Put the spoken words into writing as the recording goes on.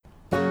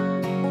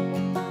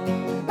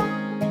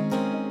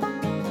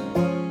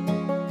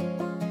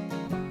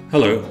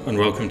Hello and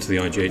welcome to the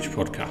IGH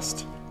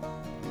podcast.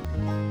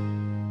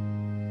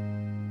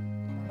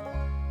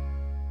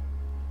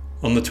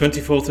 On the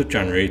 24th of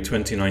January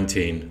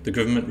 2019, the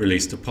government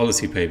released a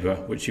policy paper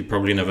which you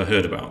probably never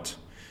heard about.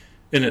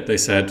 In it they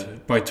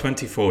said, by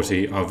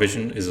 2040 our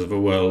vision is of a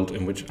world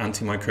in which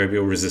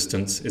antimicrobial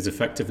resistance is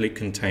effectively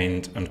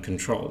contained and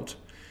controlled.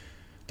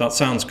 That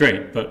sounds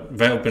great, but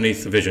veiled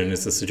beneath the vision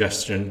is the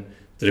suggestion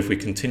that if we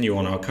continue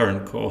on our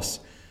current course,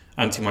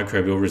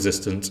 antimicrobial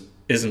resistance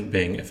isn't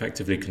being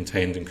effectively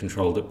contained and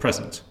controlled at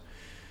present.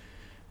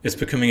 It's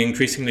becoming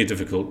increasingly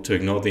difficult to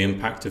ignore the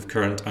impact of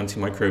current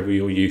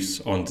antimicrobial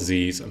use on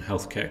disease and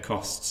healthcare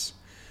costs.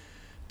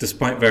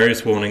 Despite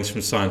various warnings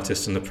from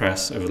scientists and the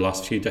press over the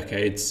last few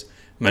decades,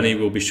 many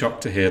will be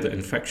shocked to hear that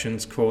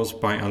infections caused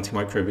by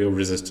antimicrobial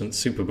resistant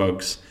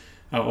superbugs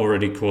are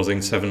already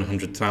causing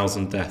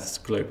 700,000 deaths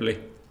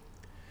globally.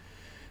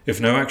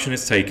 If no action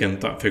is taken,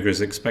 that figure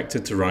is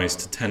expected to rise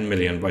to 10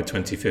 million by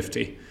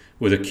 2050,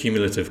 with a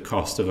cumulative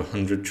cost of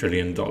 $100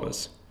 trillion.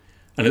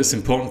 And it's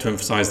important to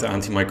emphasise that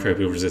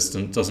antimicrobial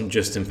resistance doesn't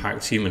just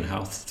impact human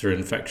health through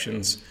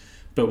infections,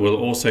 but will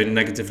also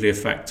negatively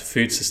affect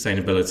food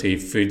sustainability,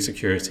 food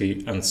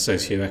security, and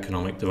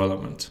socio-economic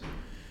development.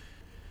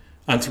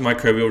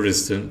 Antimicrobial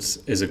resistance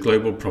is a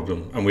global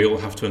problem, and we all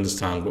have to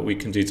understand what we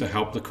can do to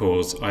help the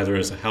cause, either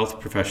as a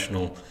health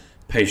professional,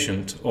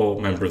 patient,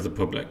 or member of the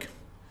public.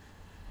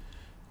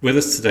 With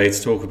us today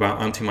to talk about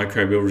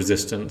antimicrobial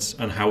resistance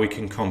and how we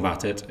can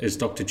combat it is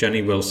Dr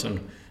Jennie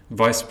Wilson,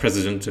 Vice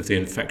President of the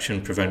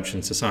Infection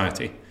Prevention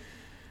Society.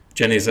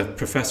 Jennie is a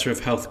Professor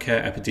of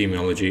Healthcare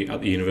Epidemiology at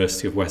the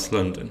University of West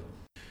London.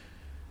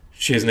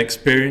 She is an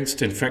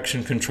experienced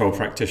infection control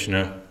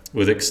practitioner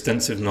with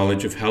extensive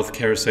knowledge of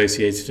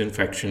healthcare-associated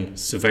infection,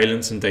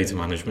 surveillance and data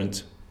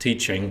management,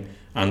 teaching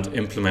and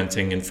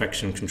implementing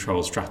infection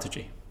control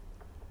strategy.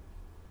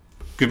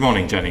 Good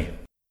morning, Jennie.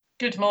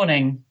 Good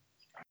morning.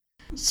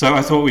 So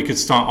I thought we could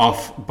start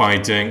off by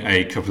doing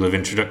a couple of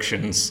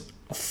introductions.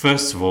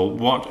 First of all,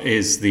 what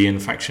is the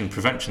Infection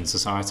Prevention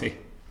Society?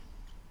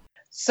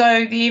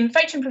 So the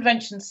Infection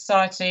Prevention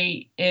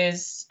Society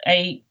is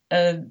a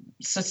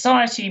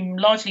society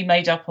largely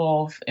made up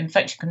of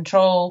infection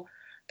control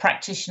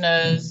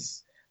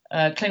practitioners,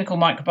 clinical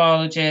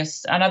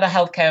microbiologists, and other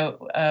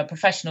healthcare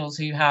professionals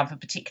who have a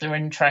particular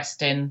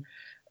interest in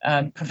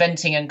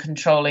preventing and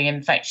controlling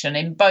infection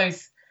in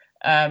both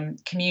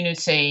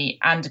community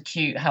and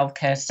acute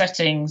healthcare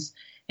settings.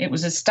 It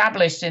was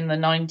established in the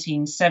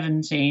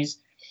 1970s,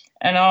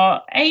 and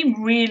our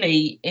aim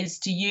really is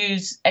to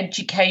use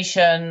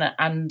education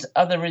and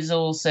other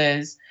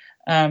resources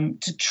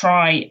to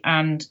try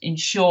and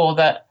ensure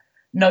that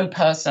no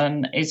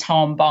person is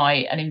harmed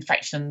by an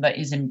infection that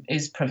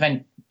is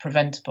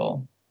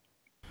preventable.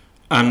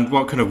 And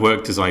what kind of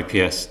work does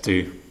IPS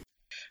do?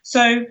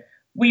 So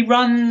we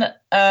run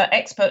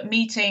expert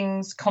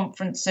meetings,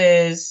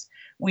 conferences.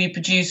 We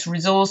produce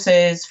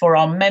resources for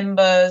our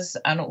members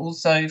and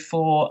also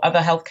for other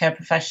healthcare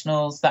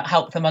professionals that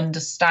help them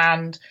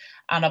understand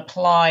and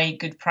apply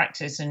good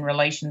practice in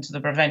relation to the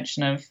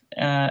prevention of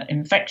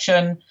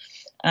infection.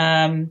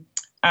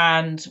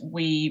 And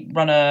we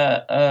run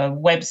a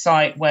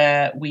website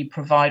where we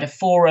provide a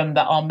forum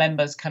that our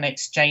members can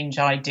exchange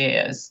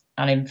ideas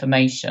and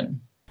information.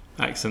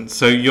 Excellent.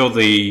 So you're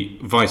the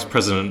Vice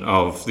President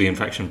of the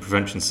Infection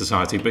Prevention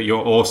Society, but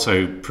you're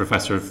also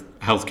Professor of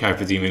Healthcare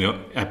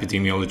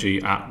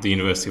Epidemiology at the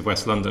University of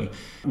West London.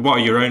 What are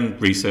your own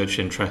research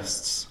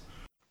interests?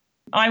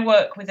 I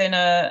work within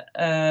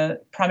a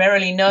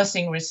primarily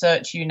nursing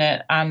research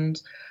unit, and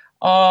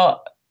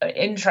our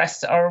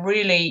interests are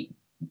really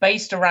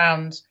based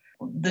around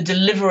the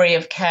delivery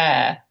of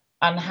care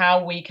and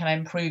how we can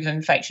improve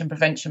infection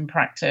prevention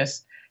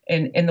practice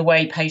in the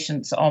way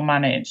patients are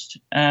managed.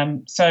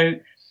 So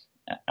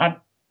I've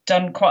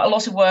done quite a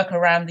lot of work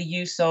around the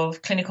use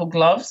of clinical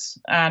gloves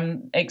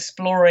and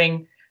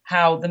exploring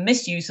how the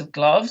misuse of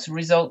gloves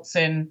results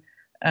in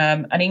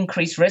an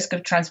increased risk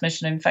of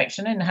transmission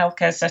infection in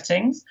healthcare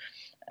settings.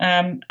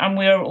 And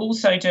we're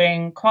also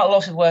doing quite a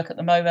lot of work at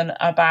the moment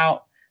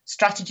about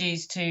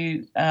strategies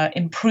to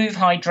improve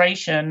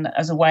hydration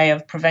as a way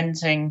of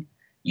preventing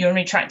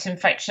urinary tract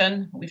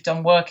infection. We've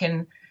done work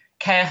in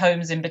care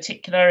homes in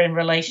particular in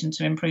relation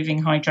to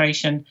improving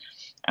hydration.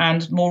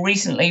 And more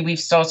recently, we've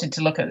started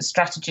to look at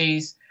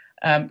strategies,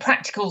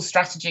 practical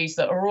strategies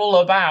that are all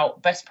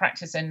about best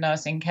practice in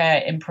nursing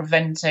care in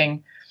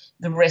preventing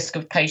the risk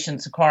of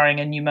patients acquiring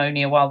a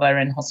pneumonia while they're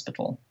in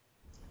hospital.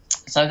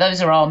 So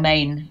those are our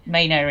main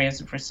areas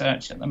of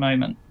research at the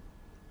moment.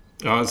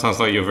 Oh, it sounds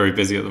like you're very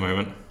busy at the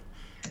moment.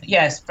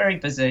 Yes, very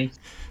busy.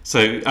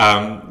 So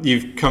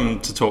you've come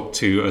to talk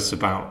to us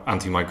about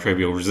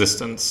antimicrobial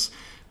resistance.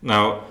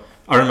 Now,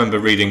 I remember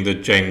reading the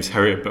James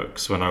Herriot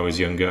books when I was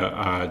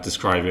younger,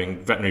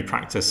 describing veterinary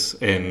practice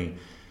in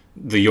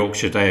the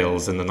Yorkshire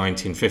Dales in the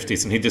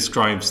 1950s, and he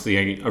describes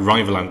the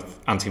arrival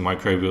of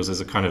antimicrobials as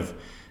a kind of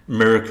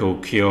miracle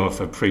cure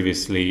for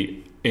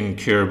previously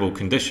incurable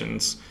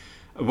conditions.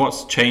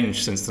 What's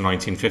changed since the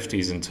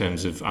 1950s in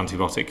terms of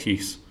antibiotic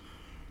use?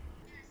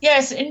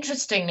 Yes,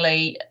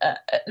 interestingly,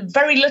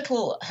 very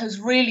little has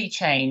really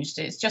changed.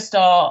 It's just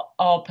our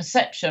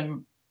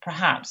perception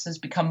perhaps has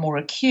become more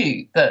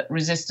acute that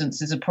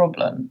resistance is a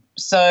problem.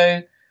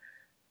 So,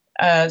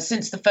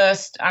 since the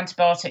first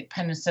antibiotic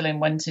penicillin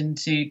went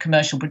into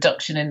commercial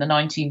production in the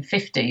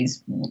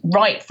 1950s,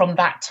 right from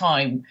that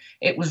time,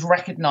 it was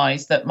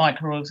recognized that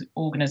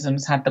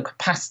microorganisms had the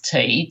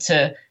capacity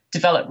to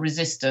develop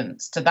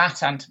resistance to that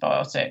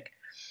antibiotic.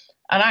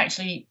 And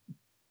actually,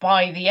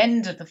 by the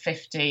end of the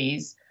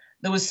 50s,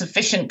 there was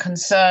sufficient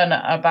concern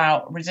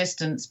about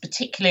resistance,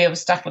 particularly of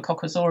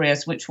Staphylococcus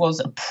aureus, which was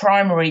a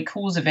primary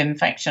cause of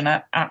infection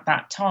at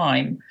that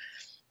time.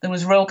 There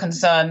was real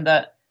concern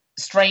that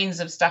strains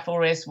of Staph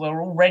aureus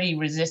were already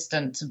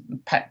resistant to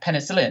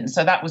penicillin.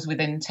 So that was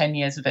within 10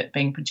 years of it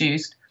being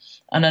produced.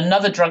 And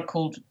another drug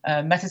called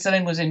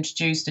methicillin was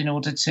introduced in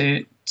order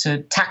to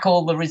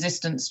tackle the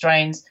resistant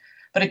strains.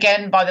 But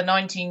again, by the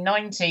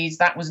 1990s,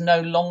 that was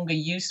no longer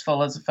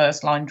useful as a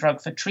first-line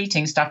drug for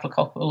treating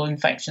staphylococcal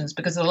infections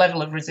because the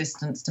level of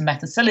resistance to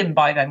methicillin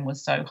by then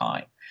was so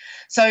high.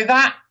 So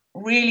that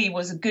really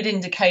was a good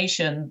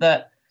indication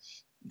that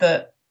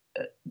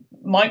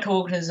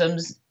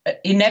microorganisms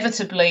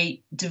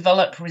inevitably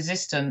develop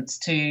resistance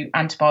to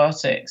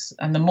antibiotics.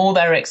 And the more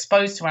they're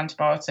exposed to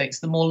antibiotics,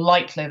 the more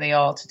likely they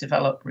are to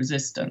develop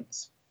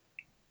resistance.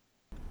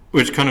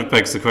 Which kind of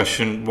begs the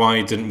question,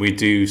 why didn't we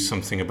do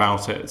something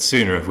about it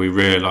sooner if we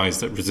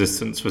realised that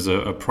resistance was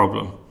a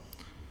problem?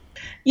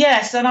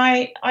 Yes, and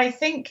I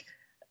think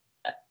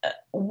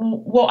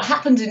what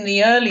happened in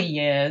the early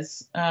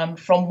years,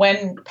 from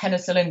when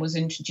penicillin was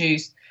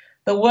introduced,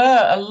 there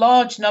were a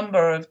large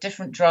number of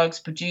different drugs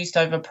produced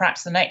over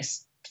perhaps the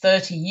next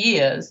 30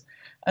 years.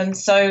 And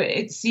so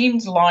it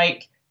seemed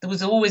like there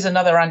was always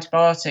another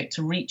antibiotic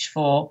to reach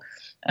for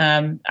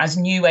as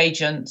new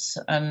agents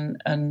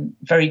and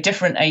very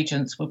different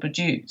agents were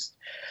produced.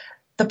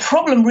 The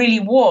problem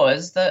really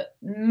was that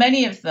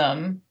many of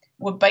them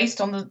were based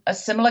on a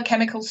similar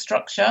chemical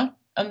structure.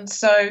 And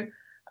so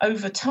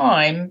over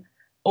time,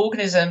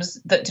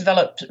 organisms that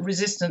developed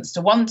resistance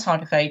to one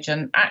type of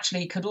agent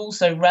actually could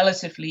also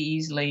relatively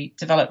easily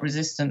develop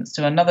resistance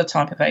to another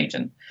type of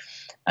agent.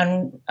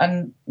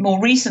 And more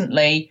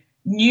recently,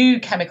 new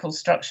chemical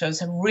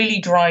structures have really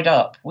dried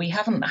up. We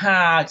haven't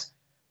had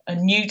a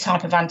new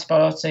type of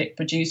antibiotic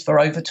produced for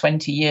over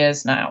 20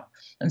 years now.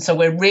 And so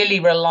we're really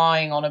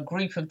relying on a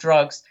group of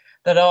drugs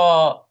that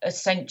are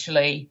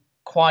essentially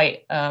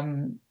quite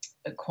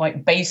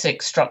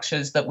basic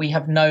structures that we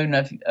have known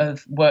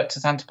have worked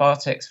as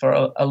antibiotics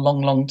for a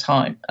long, long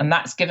time. And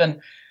that's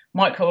given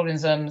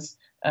microorganisms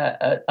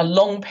a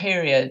long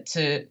period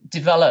to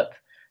develop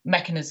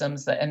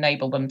mechanisms that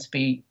enable them to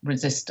be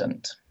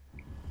resistant.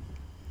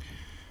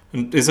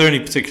 And is there any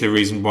particular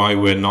reason why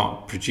we're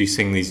not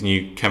producing these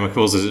new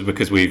chemicals? Is it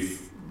because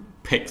we've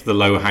picked the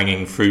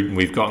low-hanging fruit and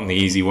we've gotten the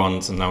easy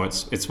ones, and now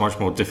it's much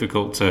more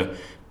difficult to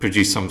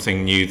produce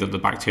something new that the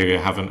bacteria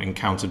haven't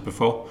encountered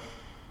before?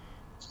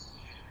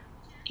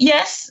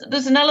 Yes,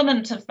 there's an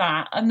element of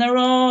that, and there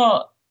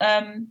are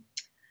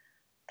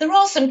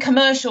some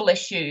commercial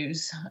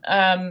issues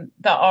that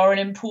are an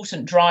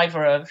important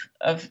driver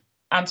of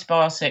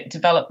antibiotic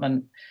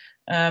development,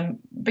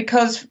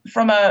 because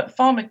from a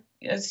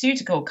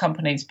pharmaceutical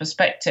company's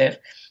perspective,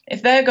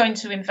 if they're going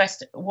to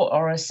invest what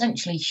are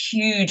essentially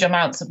huge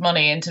amounts of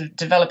money into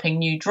developing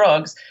new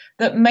drugs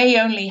that may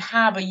only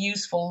have a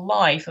useful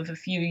life of a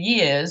few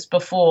years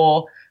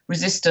before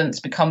resistance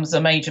becomes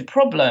a major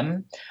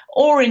problem,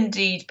 or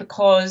indeed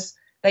because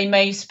they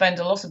may spend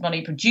a lot of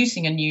money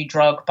producing a new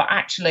drug, but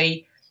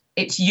actually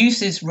its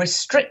use is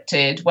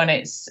restricted when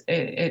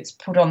it's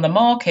put on the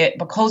market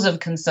because of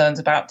concerns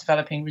about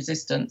developing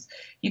resistance,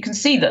 you can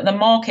see that the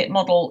market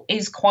model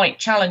is quite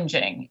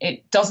challenging.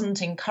 It doesn't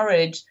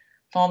encourage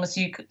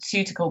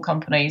pharmaceutical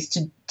companies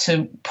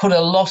to put a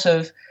lot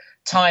of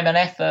time and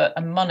effort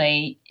and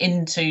money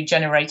into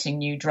generating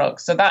new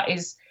drugs. So that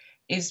is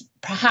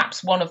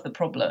perhaps one of the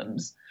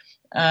problems.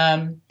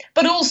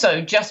 But also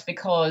just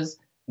because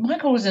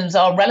microorganisms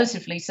are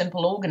relatively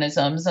simple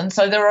organisms, and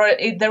so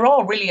there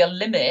are really a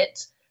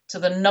limit to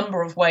the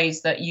number of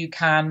ways that you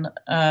can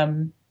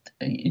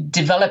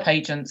develop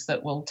agents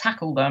that will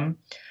tackle them.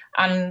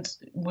 And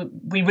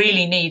we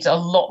really need a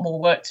lot more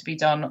work to be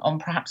done on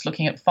perhaps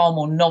looking at far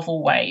more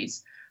novel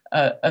ways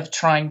of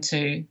trying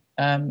to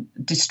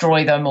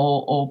destroy them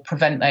or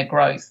prevent their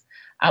growth,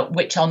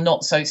 which are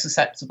not so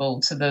susceptible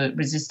to the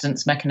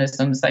resistance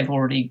mechanisms they've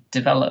already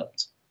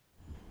developed.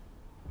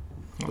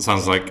 That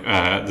sounds like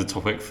the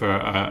topic for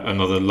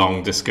another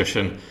long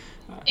discussion.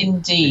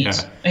 Indeed,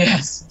 yeah.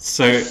 Yes.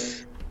 So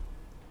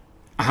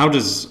how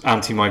does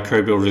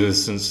antimicrobial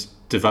resistance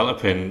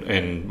develop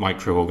in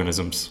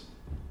microorganisms?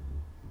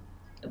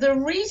 The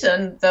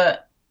reason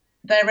that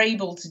they're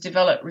able to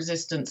develop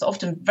resistance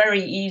often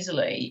very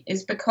easily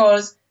is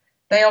because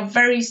they are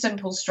very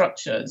simple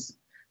structures.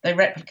 They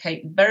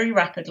replicate very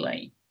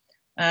rapidly.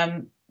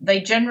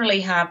 They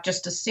generally have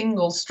just a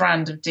single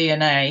strand of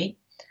DNA,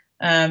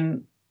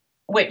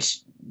 which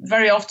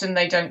very often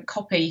they don't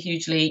copy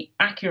hugely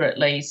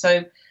accurately.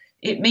 So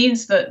it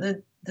means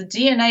that the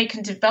DNA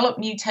can develop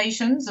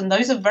mutations, and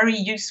those are very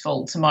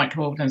useful to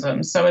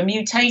microorganisms. So a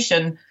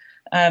mutation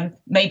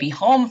may be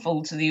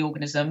harmful to the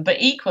organism, but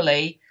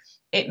equally,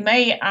 it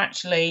may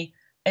actually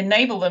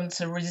enable them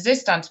to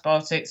resist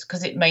antibiotics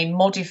because it may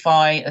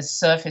modify a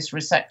surface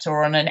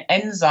receptor on an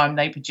enzyme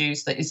they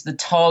produce that is the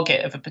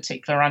target of a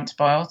particular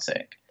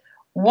antibiotic.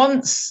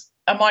 Once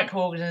a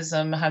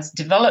microorganism has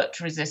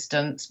developed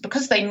resistance,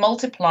 because they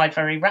multiply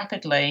very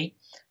rapidly,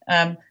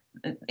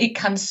 it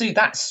can soon,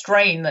 that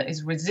strain that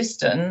is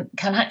resistant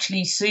can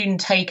actually soon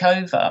take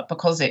over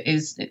because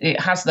it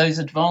has those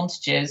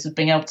advantages of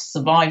being able to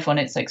survive when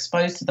it's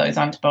exposed to those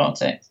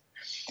antibiotics.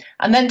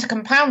 And then to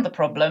compound the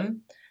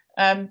problem,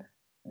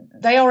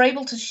 they are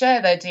able to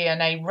share their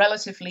DNA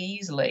relatively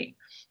easily,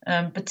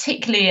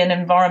 particularly in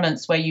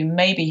environments where you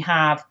maybe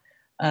have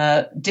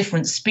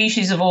different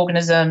species of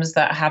organisms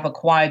that have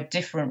acquired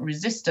different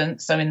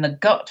resistance. So in the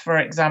gut, for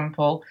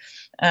example,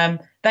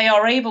 they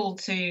are able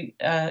to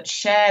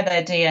share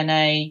their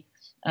DNA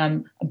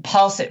and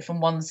pass it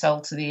from one cell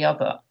to the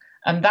other.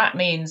 And that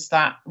means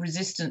that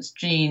resistance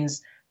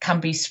genes can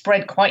be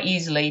spread quite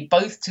easily,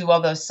 both to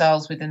other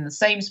cells within the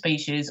same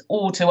species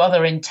or to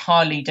other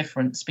entirely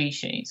different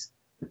species.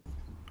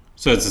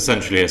 So it's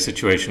essentially a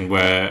situation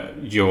where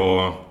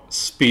you're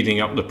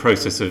speeding up the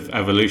process of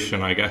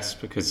evolution, I guess,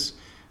 because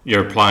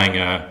you're applying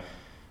a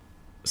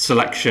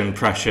selection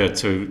pressure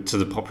to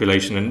the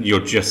population and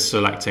you're just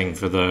selecting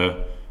for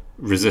the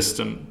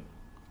resistant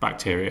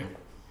bacteria.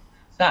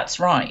 That's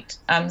right.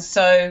 And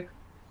so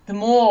the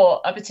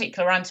more a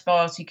particular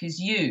antibiotic is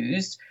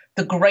used,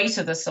 the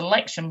greater the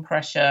selection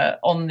pressure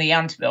on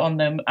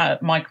the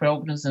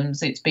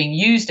microorganisms it's being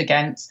used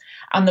against,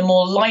 and the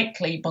more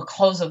likely,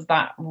 because of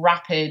that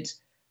rapid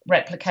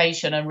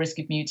replication and risk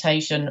of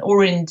mutation,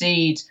 or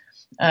indeed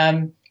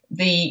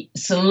the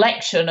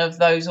selection of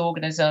those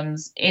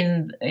organisms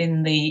in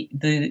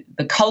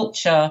the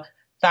culture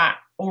that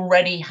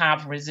already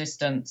have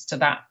resistance to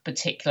that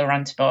particular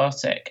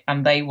antibiotic,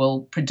 and they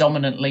will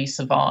predominantly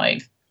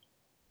survive.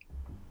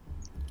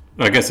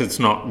 I guess it's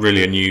not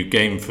really a new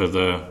game for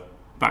the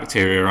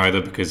bacteria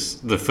either, because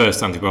the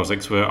first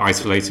antibiotics were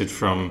isolated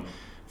from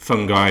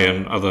fungi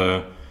and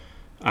other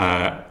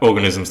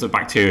organisms that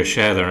bacteria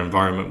share their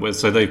environment with.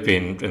 So they've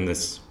been in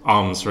this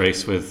arms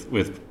race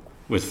with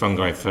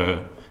fungi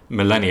for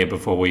millennia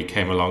before we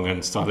came along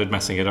and started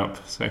messing it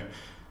up. So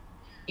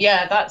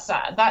yeah,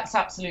 that's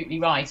absolutely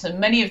right. And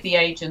many of the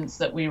agents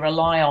that we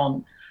rely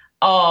on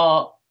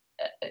are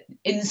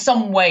in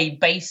some way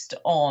based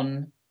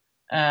on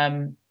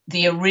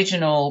the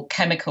original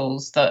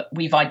chemicals that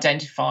we've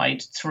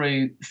identified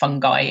through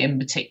fungi in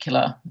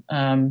particular.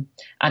 And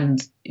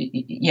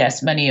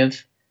yes, many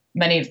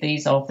of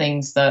these are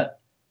things that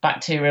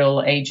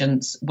bacterial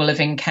agents will have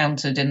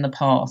encountered in the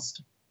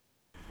past.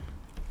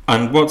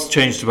 And what's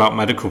changed about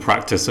medical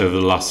practice over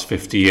the last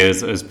 50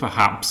 years that has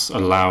perhaps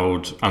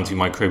allowed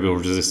antimicrobial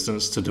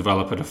resistance to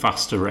develop at a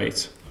faster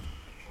rate?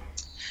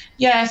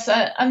 Yes,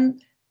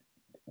 and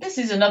this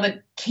is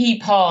another key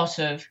part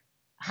of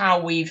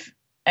how we've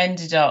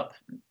ended up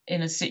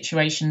in a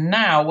situation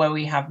now where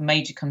we have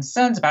major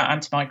concerns about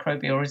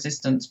antimicrobial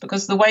resistance,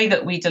 because the way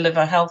that we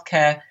deliver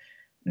healthcare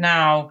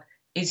now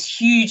is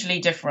hugely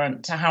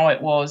different to how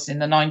it was in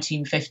the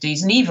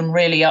 1950s and even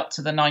really up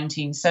to the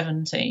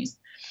 1970s.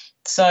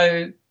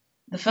 So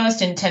the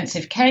first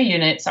intensive care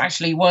units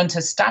actually weren't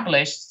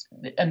established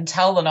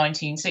until the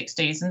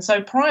 1960s. And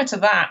so prior to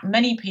that,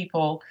 many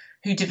people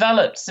who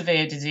developed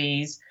severe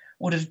disease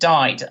would have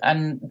died,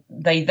 and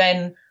they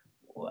then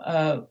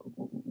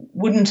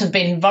wouldn't have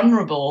been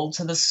vulnerable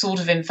to the sort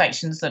of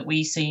infections that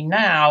we see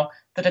now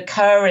that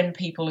occur in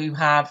people who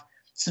have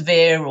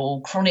severe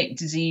or chronic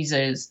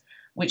diseases,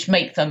 which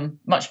make them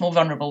much more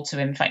vulnerable to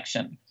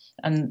infection.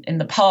 And in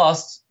the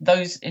past,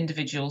 those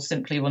individuals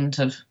simply wouldn't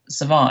have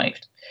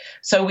survived.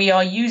 So we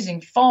are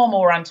using far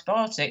more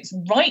antibiotics,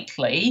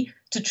 rightly,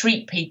 to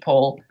treat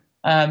people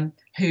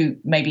who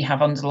maybe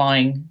have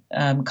underlying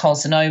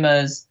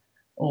carcinomas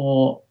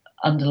or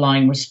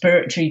underlying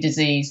respiratory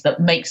disease that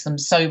makes them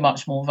so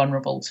much more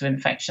vulnerable to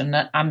infection.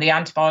 And the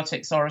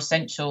antibiotics are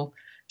essential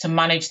to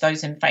manage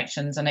those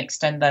infections and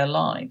extend their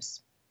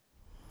lives.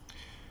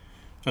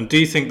 And do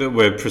you think that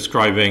we're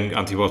prescribing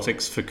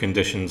antibiotics for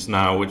conditions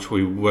now which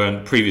we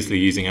weren't previously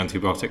using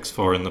antibiotics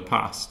for in the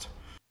past?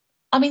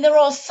 I mean, there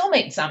are some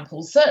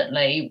examples,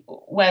 certainly,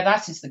 where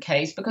that is the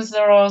case, because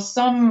there are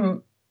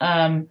some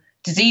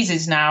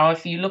diseases now,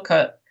 if you look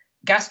at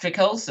gastric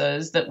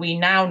ulcers, that we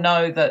now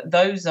know that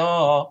those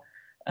are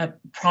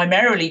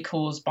primarily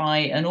caused by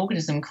an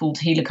organism called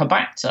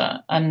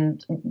Helicobacter.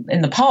 And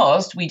in the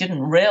past, we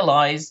didn't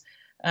realize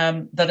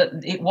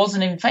that it was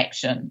an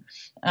infection.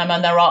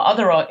 And there are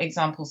other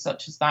examples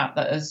such as that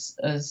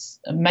as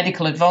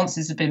medical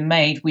advances have been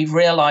made, we've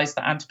realized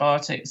that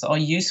antibiotics are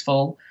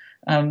useful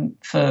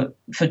for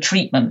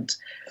treatment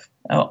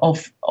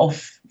of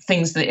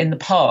things that in the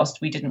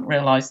past we didn't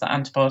realize that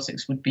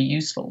antibiotics would be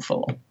useful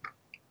for.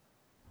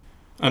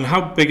 And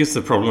how big is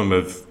the problem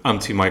of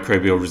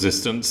antimicrobial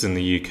resistance in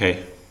the UK?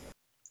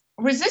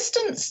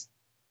 Resistance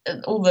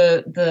all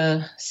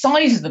the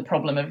size of the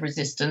problem of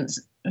resistance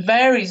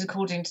varies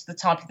according to the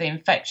type of the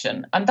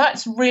infection. And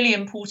that's really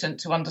important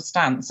to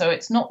understand. So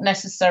it's not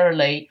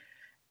necessarily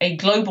a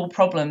global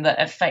problem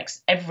that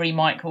affects every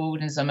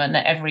microorganism and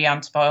every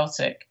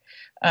antibiotic.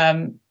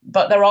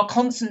 But there are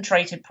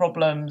concentrated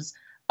problems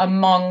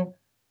among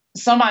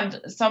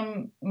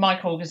some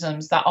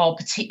microorganisms that are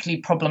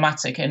particularly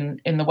problematic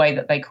in the way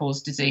that they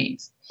cause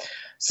disease.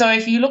 So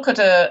if you look at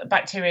a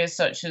bacteria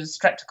such as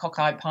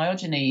Streptococci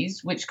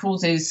pyogenes, which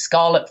causes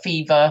scarlet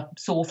fever,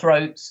 sore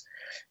throats,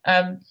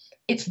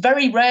 it's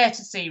very rare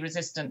to see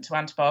resistant to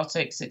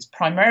antibiotics. It's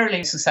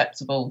primarily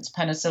susceptible to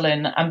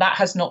penicillin, and that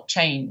has not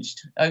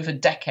changed over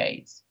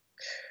decades.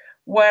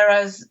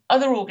 Whereas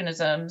other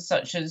organisms,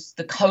 such as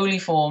the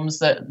coliforms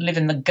that live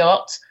in the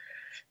gut,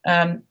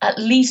 at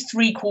least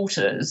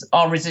 3/4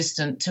 are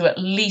resistant to at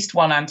least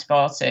one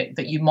antibiotic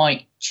that you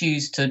might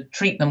choose to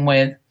treat them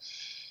with.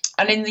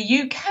 And in the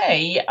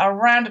UK,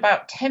 around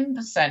about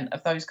 10%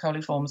 of those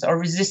coliforms are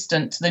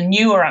resistant to the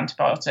newer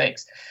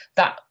antibiotics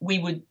that we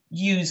would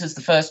use as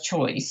the first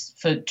choice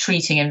for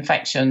treating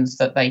infections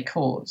that they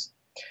cause.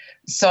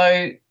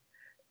 So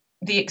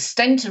the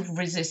extent of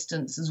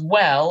resistance as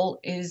well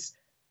is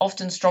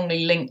often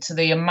strongly linked to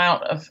the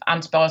amount of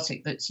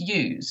antibiotic that's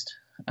used.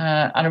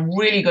 And a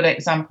really good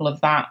example of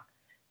that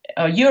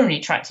are urinary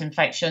tract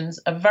infections,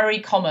 a very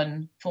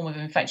common form of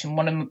infection,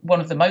 one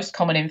of the most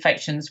common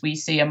infections we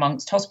see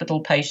amongst hospital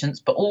patients,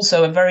 but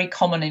also a very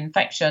common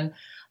infection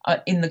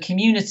in the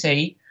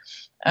community.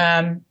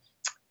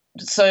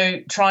 So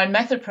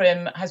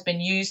trimethoprim has been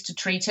used to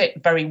treat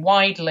it very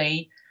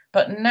widely,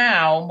 but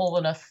now more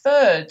than a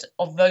third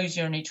of those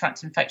urinary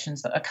tract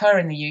infections that occur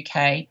in the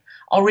UK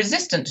are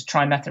resistant to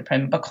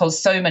trimethoprim because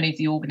so many of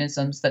the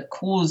organisms that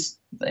cause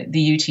the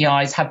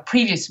UTIs have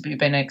previously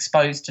been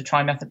exposed to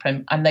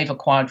trimethoprim and they've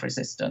acquired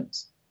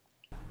resistance.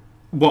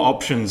 What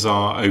options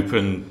are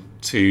open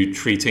to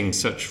treating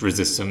such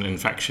resistant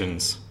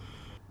infections?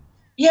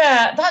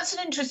 Yeah, that's an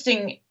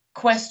interesting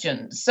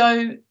question.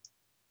 So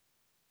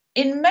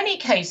in many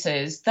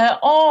cases, there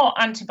are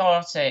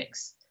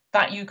antibiotics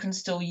that you can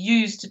still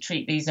use to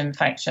treat these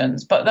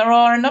infections, but there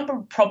are a number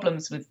of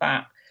problems with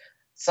that.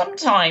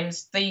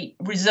 Sometimes the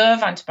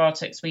reserve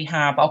antibiotics we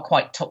have are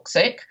quite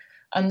toxic,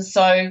 and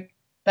so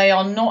they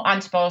are not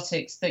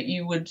antibiotics that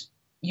you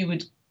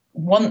would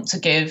want to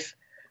give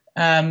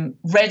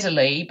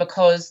readily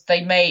because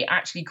they may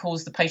actually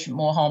cause the patient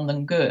more harm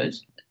than good.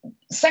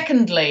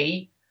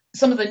 Secondly,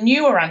 some of the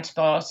newer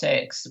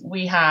antibiotics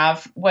we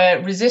have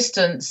where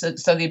resistance,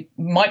 so the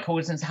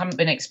microorganisms haven't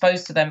been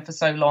exposed to them for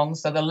so long,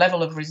 so the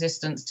level of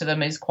resistance to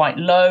them is quite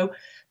low.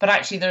 But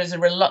actually there is a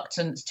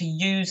reluctance to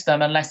use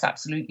them unless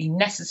absolutely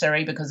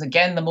necessary because,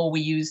 again, the more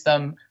we use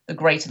them, the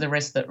greater the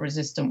risk that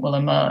resistance will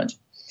emerge.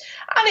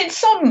 And in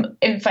some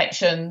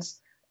infections,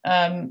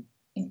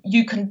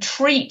 you can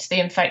treat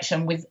the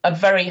infection with a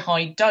very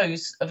high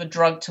dose of a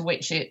drug to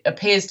which it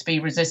appears to be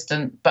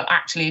resistant, but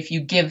actually if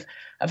you give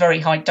a very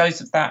high dose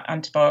of that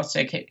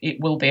antibiotic, it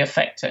will be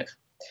effective.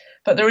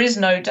 But there is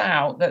no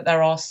doubt that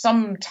there are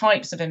some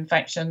types of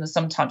infection, there's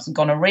some types of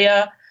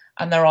gonorrhea,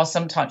 and there are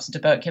some types of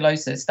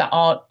tuberculosis that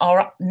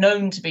are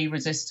known to be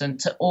resistant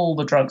to all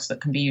the drugs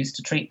that can be used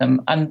to treat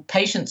them. And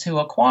patients who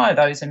acquire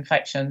those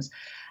infections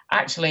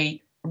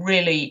actually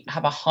really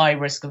have a high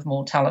risk of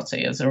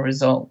mortality as a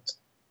result.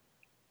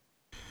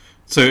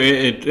 So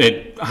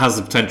it has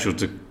the potential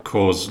to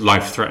cause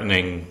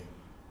life-threatening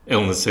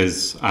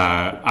illnesses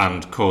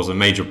and cause a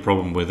major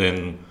problem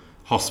within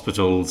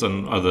hospitals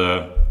and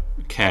other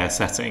care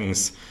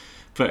settings.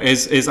 But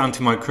is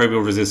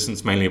antimicrobial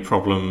resistance mainly a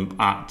problem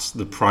at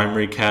the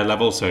primary care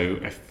level, so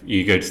if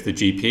you go to the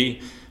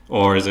GP,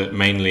 or is it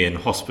mainly in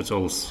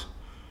hospitals?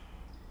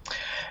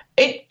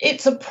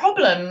 It's a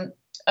problem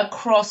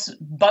across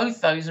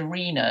both those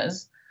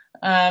arenas.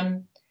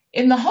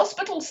 In the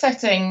hospital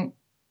setting,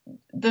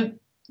 the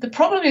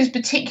problem is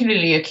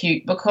particularly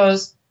acute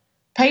because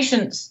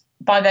patients,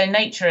 by their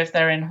nature, if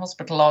they're in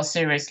hospital, are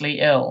seriously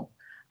ill.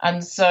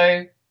 And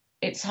so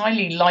it's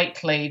highly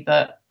likely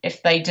that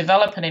if they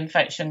develop an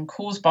infection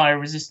caused by a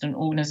resistant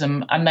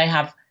organism and they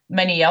have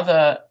many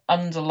other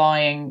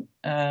underlying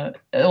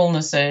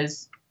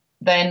illnesses,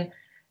 then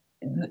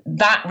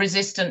that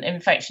resistant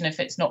infection, if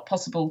it's not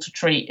possible to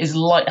treat, is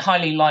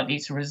highly likely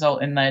to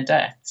result in their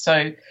death.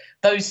 So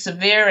those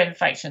severe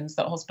infections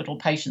that hospital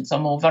patients are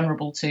more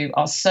vulnerable to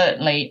are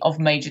certainly of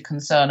major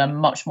concern and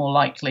much more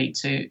likely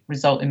to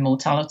result in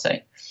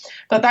mortality.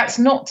 But that's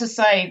not to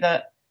say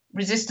that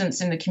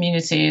resistance in the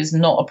community is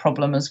not a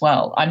problem as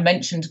well. I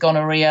mentioned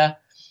gonorrhea,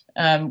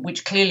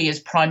 which clearly is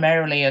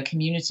primarily a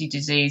community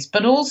disease,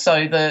 but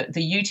also the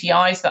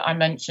UTIs that I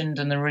mentioned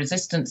and the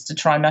resistance to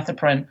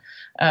trimethoprim.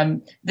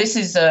 This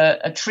is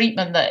a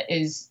treatment that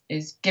is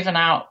given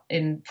out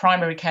in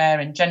primary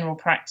care, in general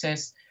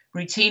practice,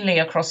 routinely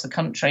across the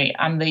country,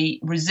 and the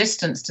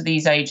resistance to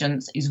these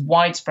agents is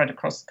widespread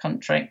across the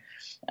country.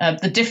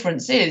 The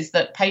difference is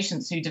that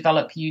patients who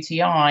develop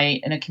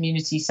UTI in a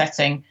community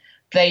setting,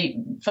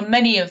 for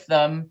many of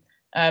them,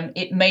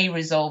 it may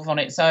resolve on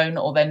its own,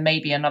 or there may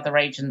be another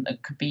agent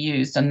that could be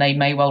used and they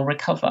may well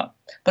recover.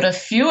 But a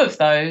few of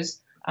those,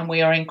 and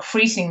we are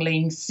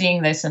increasingly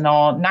seeing this in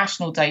our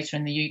national data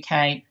in the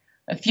UK,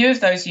 a few of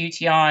those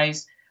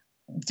UTIs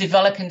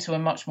develop into a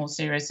much more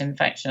serious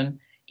infection.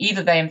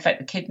 Either they infect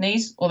the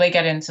kidneys or they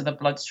get into the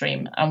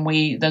bloodstream. And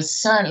there's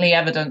certainly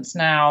evidence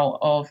now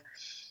of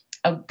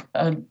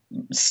a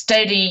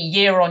steady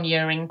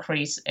year-on-year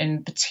increase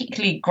in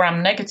particularly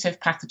gram-negative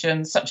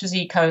pathogens such as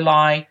E.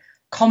 coli,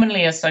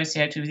 commonly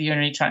associated with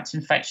urinary tract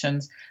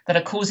infections, that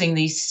are causing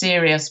these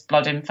serious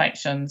blood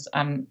infections,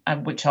 and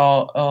which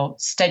are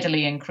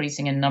steadily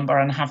increasing in number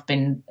and have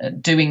been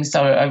doing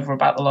so over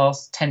about the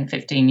last 10,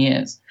 15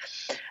 years.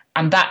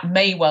 And that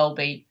may well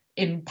be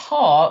in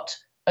part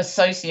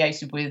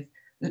associated with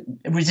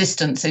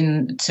resistance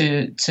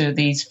to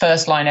these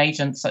first-line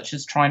agents such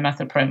as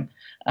trimethoprim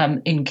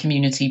in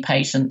community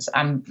patients,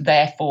 and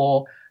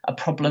therefore a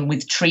problem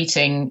with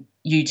treating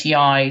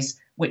UTIs,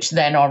 which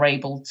then are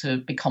able to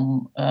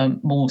become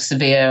more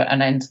severe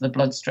and enter the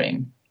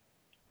bloodstream.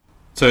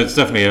 So it's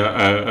definitely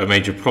a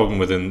major problem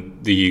within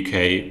the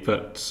UK,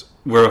 but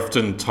we're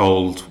often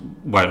told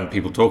when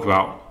people talk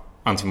about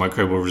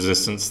antimicrobial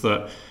resistance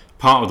that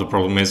part of the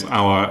problem is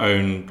our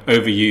own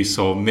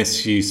overuse or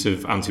misuse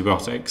of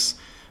antibiotics.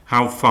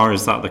 How far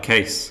is that the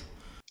case?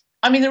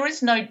 I mean, there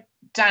is no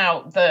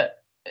doubt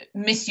that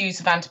misuse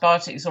of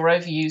antibiotics or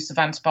overuse of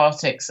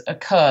antibiotics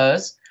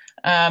occurs,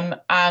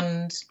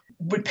 and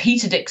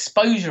repeated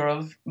exposure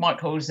of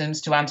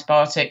microorganisms to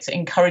antibiotics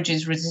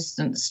encourages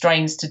resistant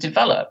strains to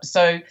develop.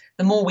 So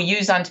the more we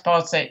use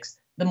antibiotics,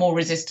 the more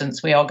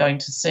resistance we are going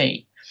to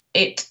see.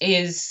 It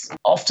is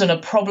often a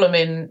problem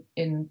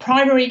in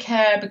primary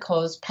care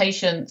because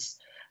patients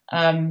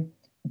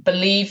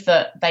believe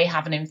that they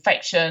have an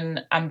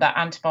infection and that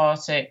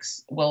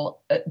antibiotics will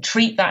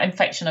treat that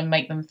infection and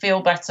make them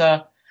feel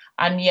better.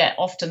 And yet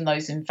often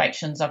those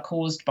infections are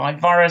caused by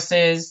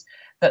viruses,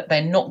 that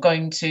they're not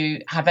going to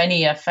have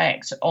any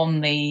effect on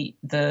the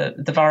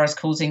virus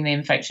causing the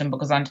infection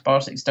because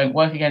antibiotics don't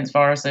work against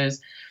viruses.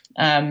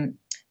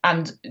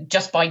 And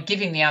just by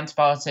giving the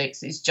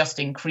antibiotics, it's just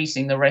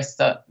increasing the risk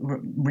that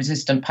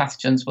resistant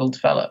pathogens will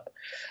develop.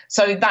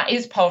 So that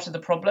is part of the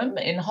problem.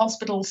 In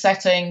hospital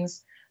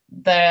settings,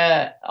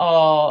 there's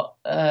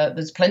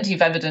plenty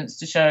of evidence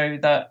to show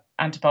that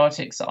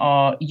antibiotics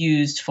are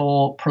used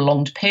for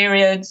prolonged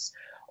periods,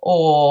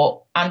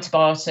 or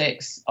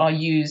antibiotics are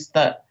used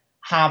that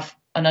have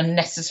an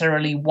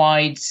unnecessarily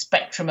wide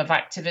spectrum of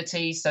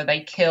activity, so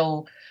they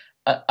kill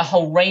a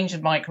whole range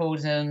of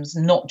microorganisms,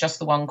 not just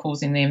the one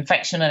causing the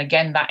infection. And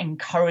again, that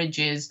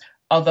encourages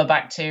other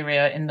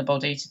bacteria in the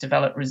body to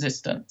develop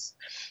resistance.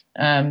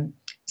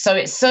 So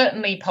it's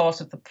certainly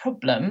part of the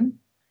problem.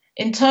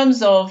 In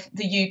terms of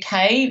the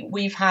UK,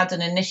 we've had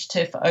an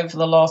initiative over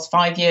the last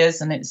 5 years,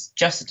 and it's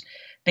just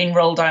been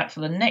rolled out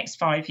for the next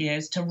 5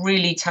 years to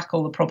really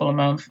tackle the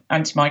problem of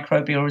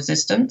antimicrobial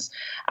resistance.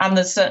 And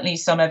there's certainly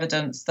some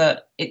evidence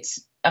that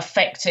it's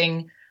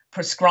affecting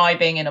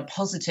prescribing in a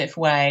positive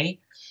way.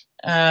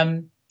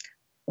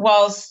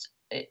 Whilst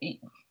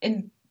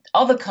in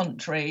other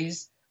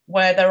countries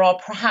where there are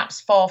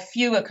perhaps far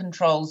fewer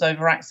controls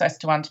over access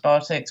to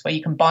antibiotics, where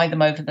you can buy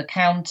them over the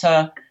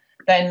counter,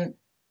 then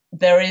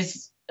there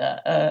is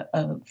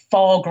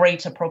far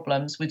greater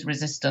problems with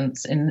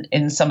resistance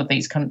in some of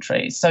these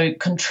countries. So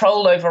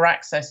control over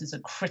access is a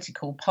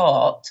critical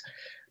part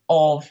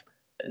of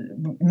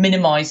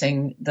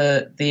minimizing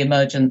the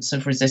emergence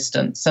of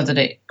resistance so that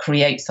it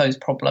creates those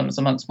problems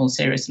amongst more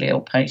seriously ill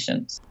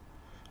patients.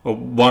 Well,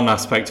 one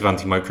aspect of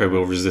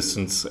antimicrobial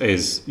resistance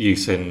is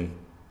use in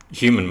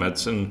human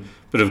medicine,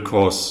 but of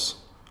course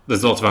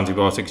there's lots of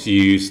antibiotics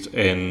used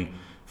in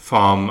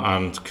farm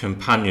and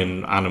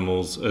companion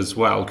animals as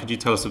well. Could you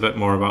tell us a bit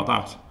more about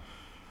that?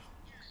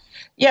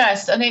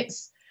 Yes, and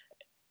it's,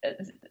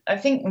 I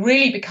think,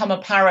 really become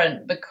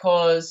apparent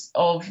because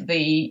of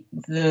the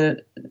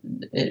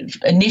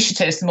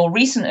initiatives, the more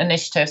recent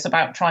initiatives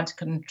about trying to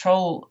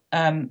control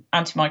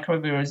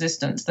antimicrobial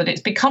resistance, that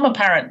it's become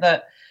apparent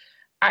that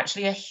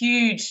actually a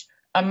huge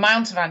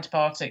amount of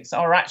antibiotics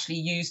are actually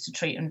used to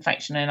treat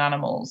infection in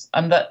animals,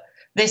 and that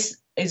this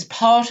is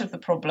part of the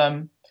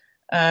problem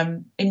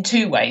in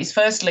two ways.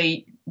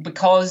 Firstly,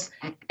 because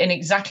in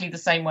exactly the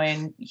same way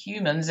in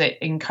humans, it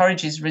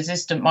encourages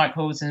resistant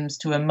microorganisms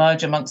to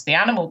emerge amongst the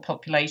animal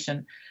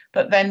population,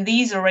 but then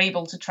these are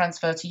able to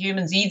transfer to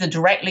humans either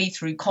directly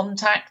through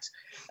contact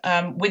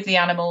with the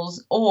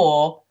animals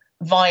or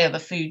via the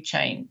food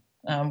chain.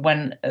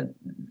 When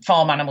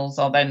farm animals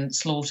are then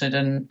slaughtered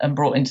and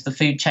brought into the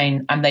food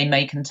chain, and they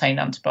may contain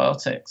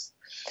antibiotics.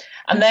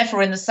 And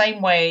therefore, in the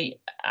same way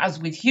as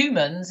with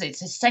humans,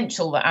 it's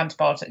essential that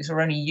antibiotics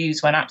are only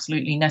used when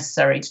absolutely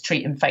necessary to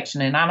treat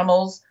infection in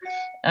animals,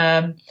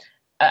 and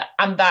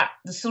that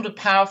the sort of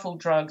powerful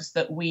drugs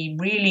that we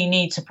really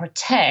need to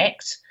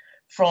protect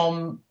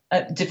from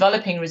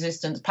developing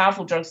resistance,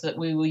 powerful drugs that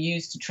we will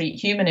use to treat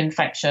human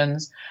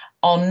infections,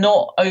 are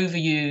not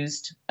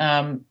overused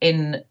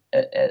in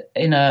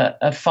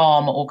a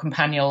farm or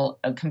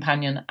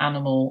companion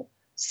animal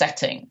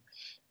setting.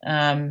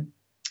 And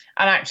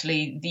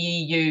actually, the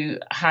EU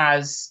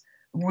has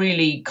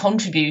really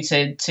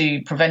contributed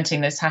to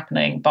preventing this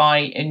happening by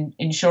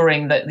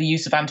ensuring that the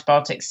use of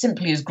antibiotics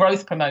simply as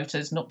growth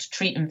promoters, not to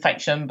treat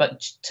infection,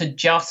 but to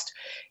just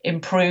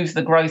improve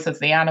the growth of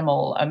the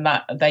animal, and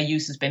that their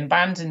use has been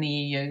banned in the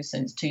EU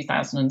since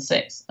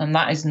 2006. And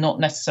that is not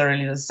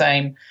necessarily the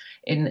same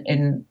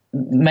in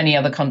many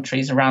other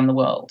countries around the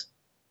world.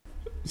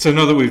 So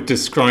now that we've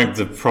described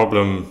the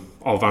problem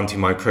of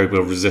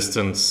antimicrobial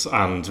resistance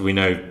and we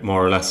know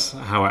more or less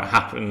how it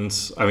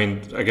happens, I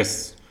mean, I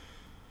guess,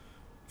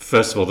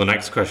 first of all, the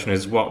next question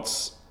is,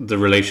 what's the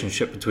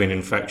relationship between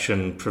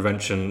infection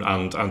prevention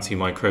and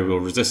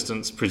antimicrobial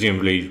resistance?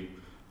 Presumably,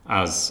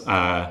 as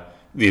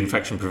the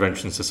Infection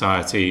Prevention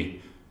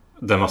Society,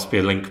 there must be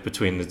a link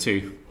between the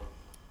two.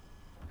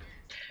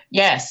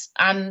 Yes,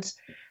 and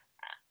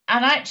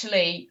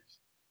actually,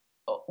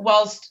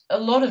 whilst a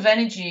lot of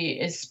energy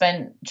is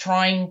spent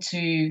trying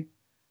to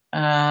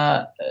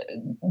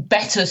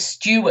better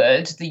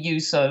steward the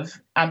use of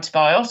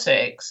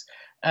antibiotics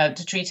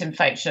to treat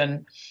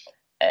infection,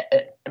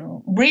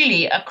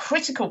 really a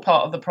critical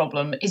part of the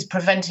problem is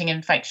preventing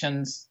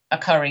infections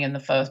occurring in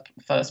the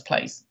first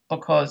place.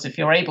 Because if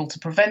you're able to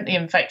prevent the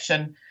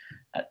infection,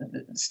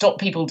 stop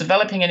people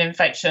developing an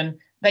infection,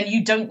 then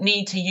you don't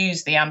need to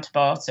use the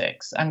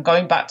antibiotics. And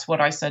going back to what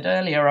I said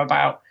earlier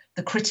about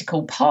the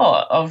critical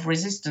part of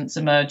resistance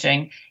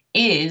emerging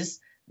is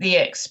the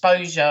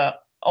exposure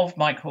of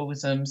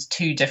microorganisms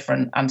to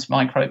different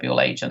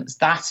antimicrobial agents.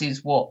 That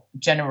is what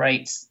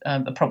generates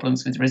the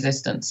problems with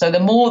resistance. So the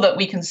more that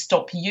we can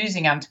stop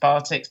using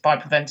antibiotics by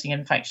preventing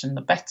infection,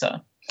 the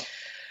better.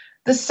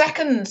 The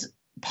second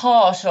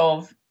part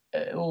of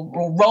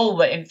or role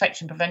that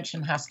infection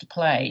prevention has to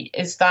play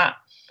is that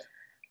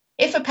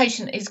if a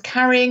patient is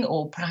carrying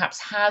or perhaps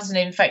has an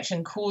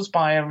infection caused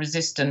by a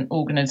resistant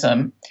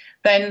organism,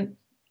 then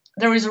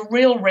there is a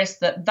real risk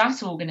that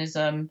that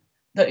organism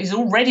that is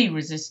already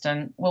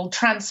resistant will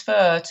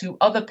transfer to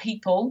other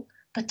people,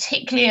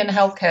 particularly in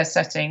healthcare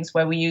settings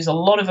where we use a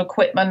lot of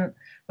equipment,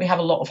 we have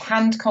a lot of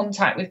hand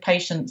contact with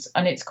patients,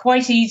 and it's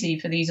quite easy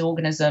for these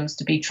organisms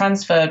to be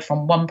transferred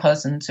from one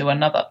person to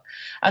another.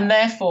 And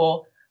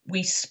therefore,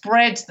 we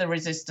spread the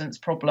resistance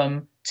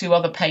problem to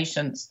other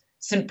patients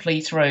simply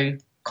through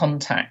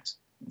contact.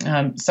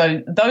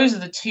 So those are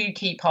the two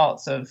key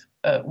parts of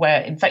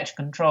where infection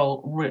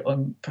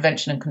control,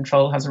 prevention and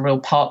control has a real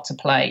part to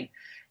play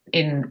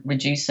in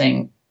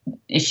reducing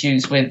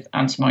issues with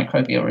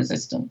antimicrobial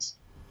resistance.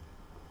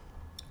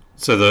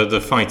 So the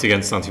fight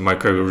against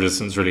antimicrobial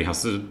resistance really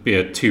has to be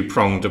a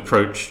two-pronged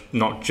approach,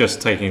 not just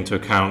taking into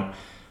account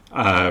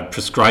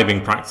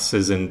prescribing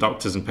practices in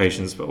doctors and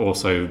patients, but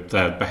also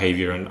their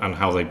behaviour and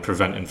how they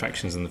prevent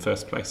infections in the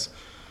first place.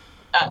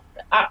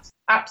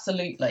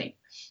 Absolutely.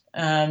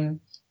 And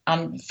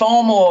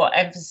far more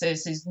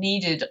emphasis is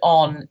needed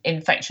on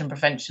infection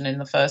prevention in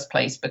the first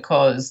place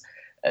because,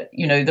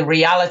 the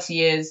reality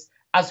is,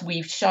 as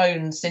we've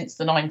shown since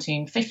the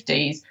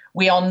 1950s,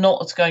 we are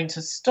not going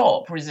to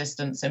stop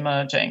resistance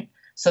emerging.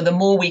 So the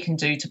more we can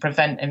do to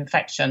prevent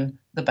infection,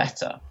 the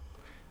better.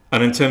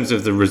 And in terms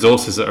of the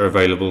resources that are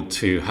available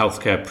to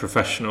healthcare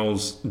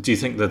professionals, do you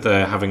think that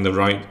they're having the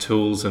right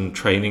tools and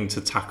training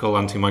to tackle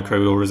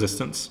antimicrobial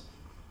resistance?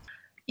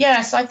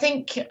 Yes, I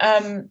think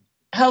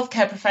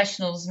healthcare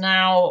professionals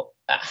now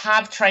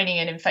have training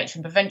in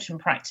infection prevention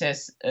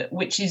practice,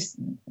 which is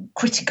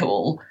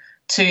critical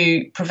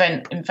to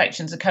prevent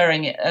infections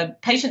occurring.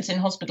 Patients in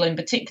hospital in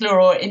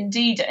particular, or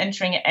indeed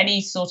entering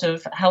any sort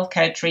of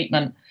healthcare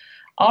treatment,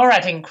 are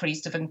at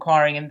increased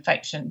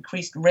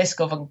risk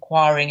of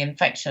acquiring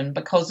infection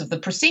because of the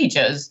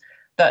procedures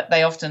that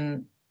they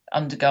often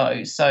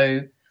undergo.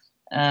 So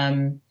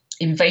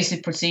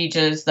invasive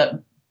procedures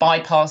that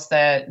bypass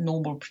their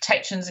normal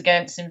protections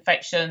against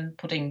infection,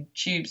 putting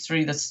tubes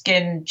through the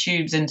skin,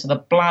 tubes into the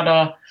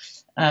bladder,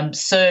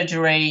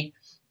 surgery,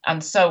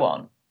 and so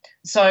on.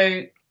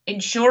 So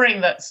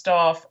ensuring that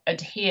staff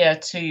adhere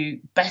to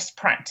best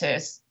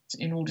practice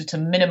in order to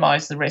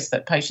minimize the risk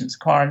that patients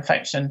acquire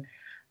infection,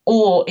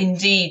 or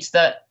indeed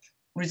that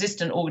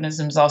resistant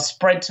organisms are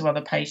spread to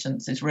other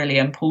patients, is really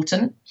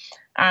important.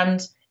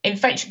 And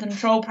infection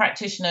control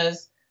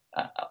practitioners,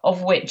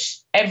 of which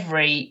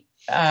every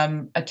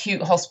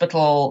acute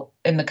hospital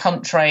in the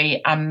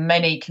country and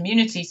many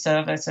community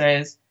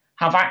services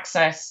have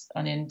access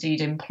and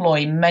indeed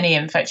employ many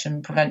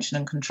infection prevention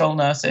and control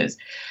nurses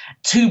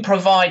to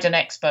provide an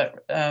expert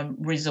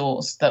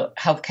resource that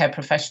healthcare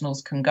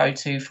professionals can go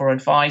to for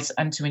advice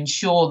and to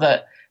ensure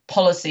that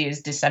policy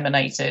is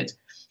disseminated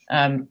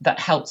that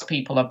helps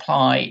people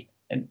apply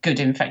good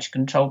infection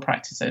control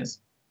practices.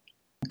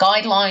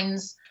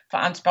 Guidelines for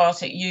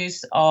antibiotic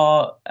use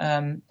are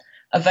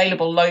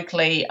available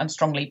locally and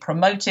strongly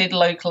promoted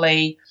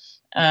locally.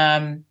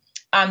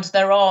 And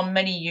there are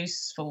many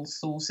useful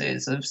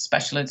sources of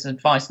specialist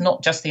advice,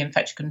 not just the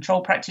infection control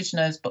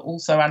practitioners, but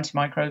also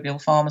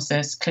antimicrobial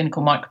pharmacists,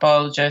 clinical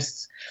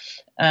microbiologists,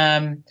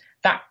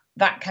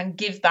 that can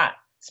give that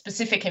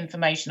specific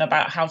information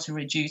about how to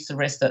reduce the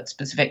risk that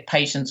specific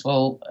patients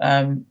will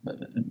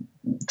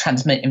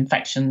transmit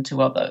infection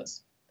to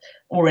others,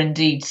 or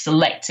indeed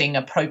selecting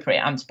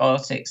appropriate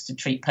antibiotics to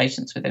treat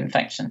patients with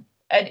infection.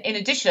 And in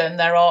addition,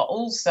 there are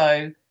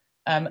also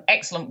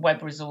excellent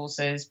web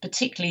resources,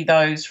 particularly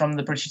those from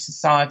the British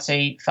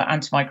Society for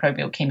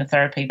Antimicrobial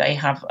Chemotherapy. They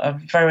have a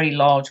very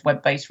large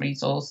web-based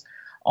resource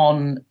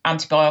on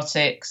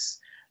antibiotics,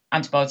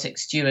 antibiotic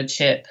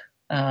stewardship,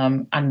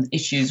 and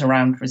issues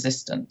around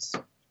resistance.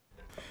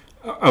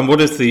 And what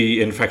is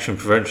the Infection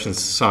Prevention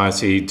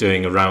Society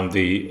doing around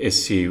the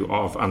issue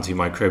of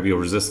antimicrobial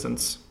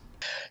resistance?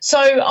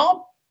 So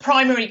our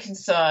primary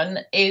concern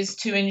is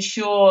to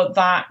ensure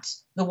that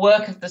the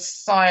work of the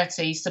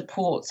Society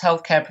supports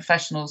healthcare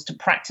professionals to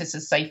practice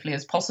as safely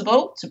as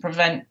possible to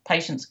prevent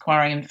patients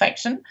acquiring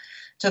infection.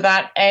 To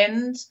that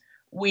end,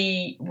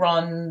 we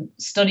run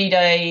study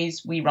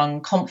days, we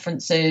run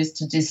conferences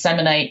to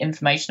disseminate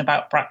information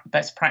about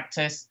best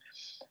practice.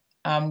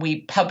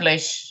 We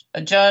publish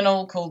a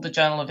journal called the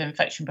Journal of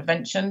Infection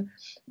Prevention,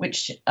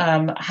 which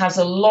has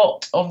a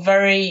lot of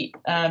very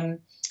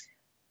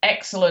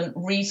excellent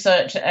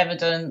research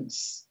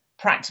evidence,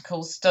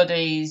 practical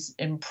studies,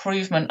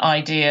 improvement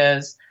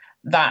ideas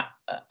that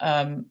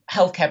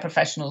healthcare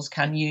professionals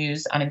can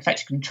use and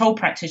infection control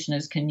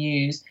practitioners can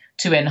use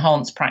to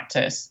enhance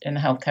practice in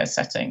healthcare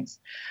settings.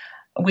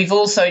 We've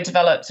also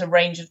developed a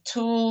range of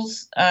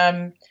tools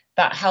that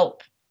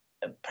help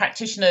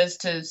practitioners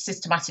to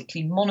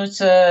systematically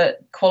monitor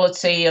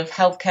quality of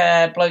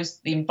healthcare, both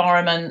the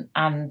environment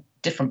and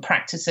different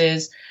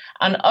practices,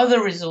 and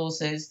other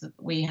resources that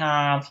we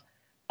have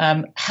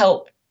aim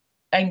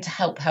to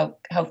help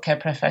healthcare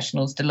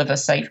professionals deliver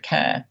safe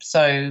care.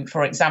 So,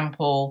 for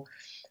example,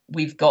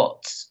 we've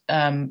got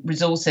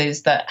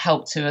resources that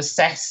help to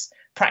assess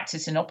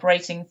practice in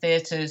operating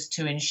theatres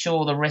to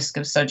ensure the risk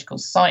of surgical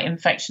site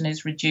infection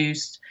is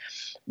reduced.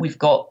 We've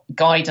got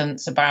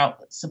guidance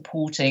about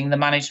supporting the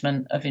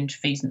management of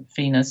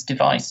intravenous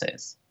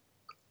devices.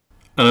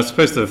 And I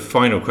suppose the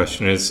final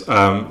question is,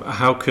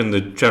 how can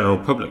the general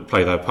public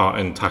play their part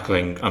in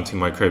tackling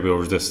antimicrobial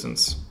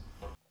resistance?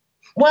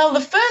 Well,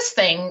 the first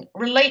thing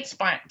relates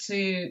back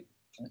to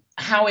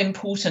how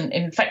important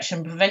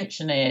infection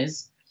prevention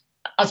is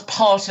as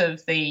part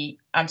of the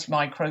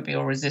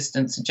antimicrobial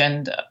resistance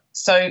agenda.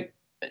 So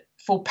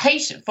for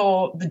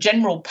the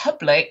general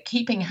public,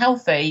 keeping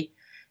healthy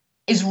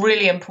is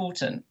really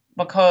important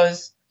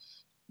because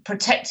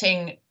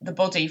protecting the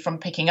body from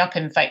picking up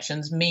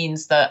infections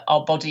means that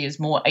our body is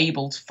more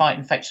able to fight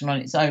infection on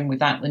its own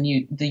without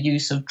the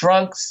use of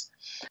drugs.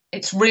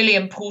 It's really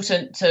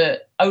important to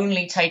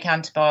only take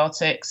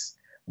antibiotics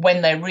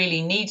when they're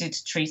really needed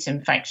to treat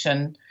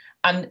infection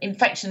and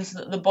infections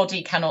that the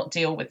body cannot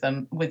deal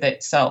with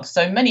itself.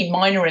 So many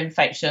minor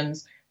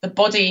infections, the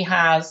body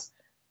has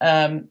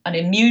an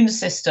immune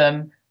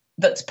system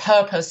that's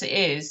purpose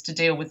is to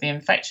deal with the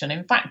infection.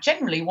 In fact,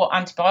 generally what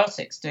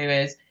antibiotics do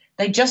is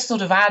they just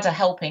sort of add a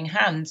helping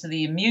hand to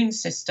the immune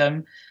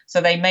system,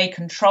 so they may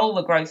control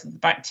the growth of the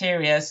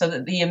bacteria so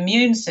that the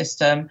immune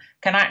system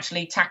can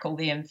actually tackle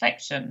the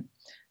infection.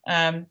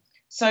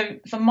 So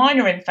for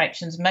minor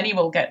infections, many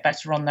will get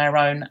better on their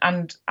own.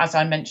 And as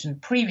I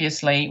mentioned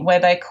previously, where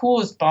they're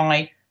caused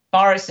by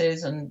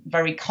viruses and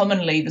very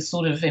commonly the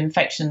sort of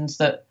infections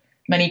that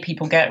many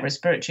people get,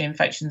 respiratory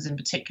infections in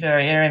particular,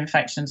 ear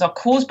infections, are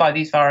caused by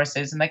these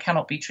viruses and they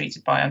cannot be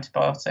treated by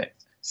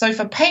antibiotics. So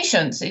for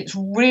patients, it's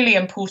really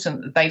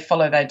important that they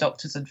follow their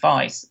doctor's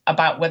advice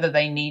about whether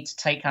they need to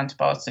take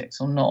antibiotics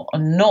or not,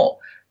 and not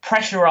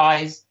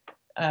pressurize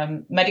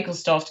medical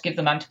staff to give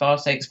them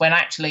antibiotics when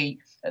actually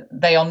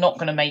they are not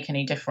going to make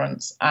any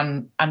difference,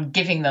 and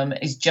giving them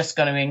is just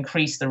going to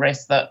increase the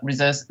risk that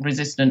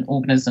resistant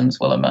organisms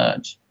will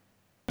emerge.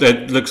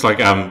 It looks like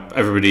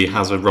everybody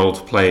has a role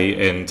to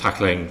play in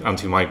tackling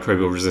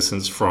antimicrobial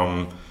resistance,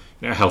 from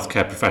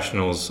healthcare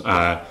professionals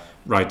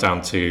right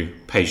down to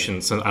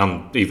patients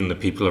and even the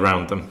people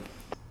around them.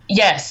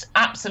 Yes,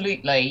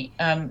 absolutely.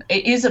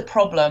 It is a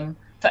problem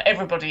for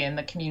everybody in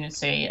the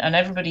community, and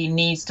everybody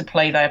needs to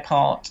play their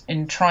part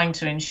in trying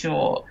to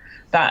ensure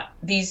that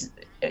these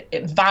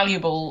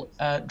valuable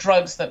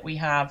drugs that we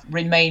have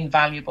remain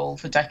valuable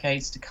for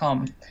decades to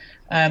come.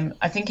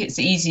 I think it's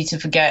easy to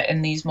forget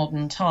in these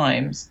modern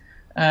times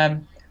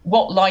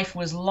what life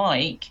was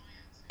like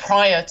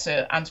prior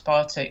to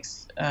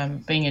antibiotics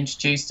being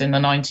introduced in the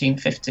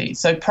 1950s.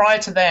 So prior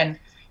to then,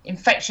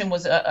 infection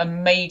was a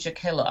major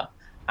killer.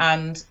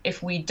 And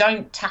if we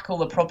don't tackle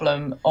the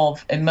problem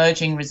of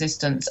emerging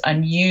resistance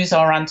and use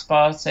our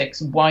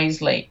antibiotics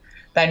wisely,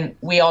 then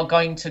we are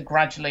going to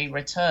gradually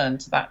return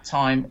to that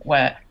time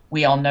where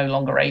we are no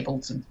longer able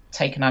to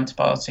take an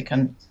antibiotic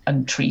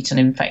and treat an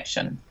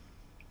infection.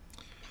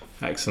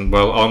 Excellent.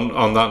 Well,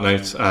 on that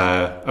note,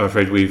 I'm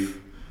afraid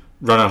we've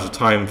run out of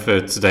time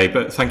for today,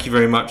 but thank you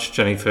very much,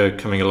 Jenny, for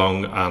coming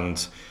along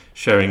and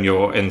sharing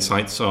your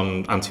insights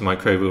on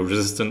antimicrobial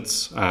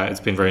resistance. It's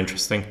been very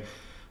interesting.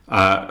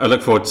 I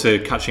look forward to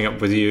catching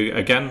up with you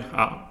again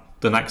at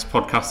the next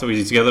podcast that we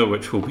do together,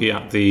 which will be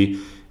at the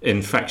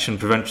Infection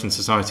Prevention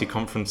Society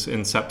conference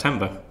in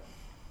September.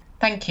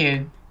 Thank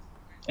you.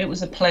 It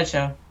was a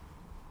pleasure.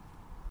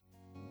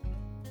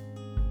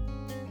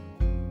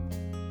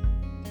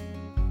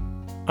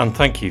 And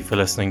thank you for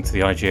listening to the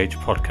IGH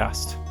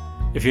podcast.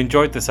 If you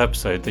enjoyed this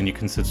episode, then you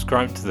can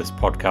subscribe to this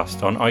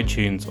podcast on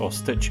iTunes or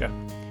Stitcher.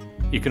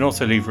 You can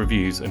also leave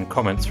reviews and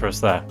comments for us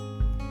there.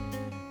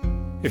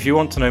 If you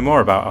want to know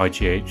more about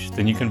IGH,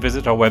 then you can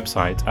visit our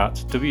website at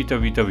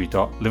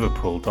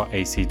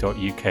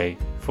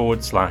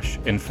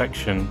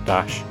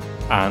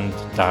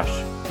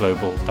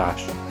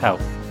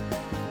www.liverpool.ac.uk/infection-and-global-health.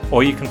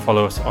 Or you can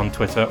follow us on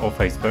Twitter or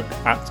Facebook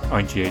at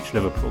IGH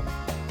Liverpool.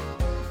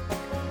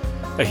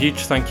 A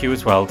huge thank you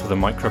as well to the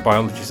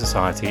Microbiology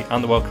Society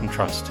and the Wellcome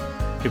Trust,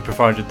 who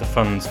provided the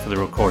funds for the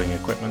recording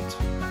equipment.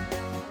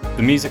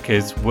 The music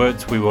is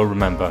Words We Will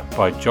Remember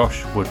by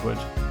Josh Woodward.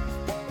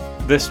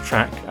 This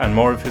track and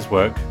more of his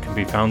work can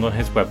be found on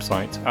his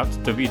website at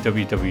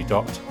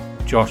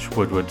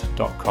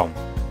www.joshwoodward.com.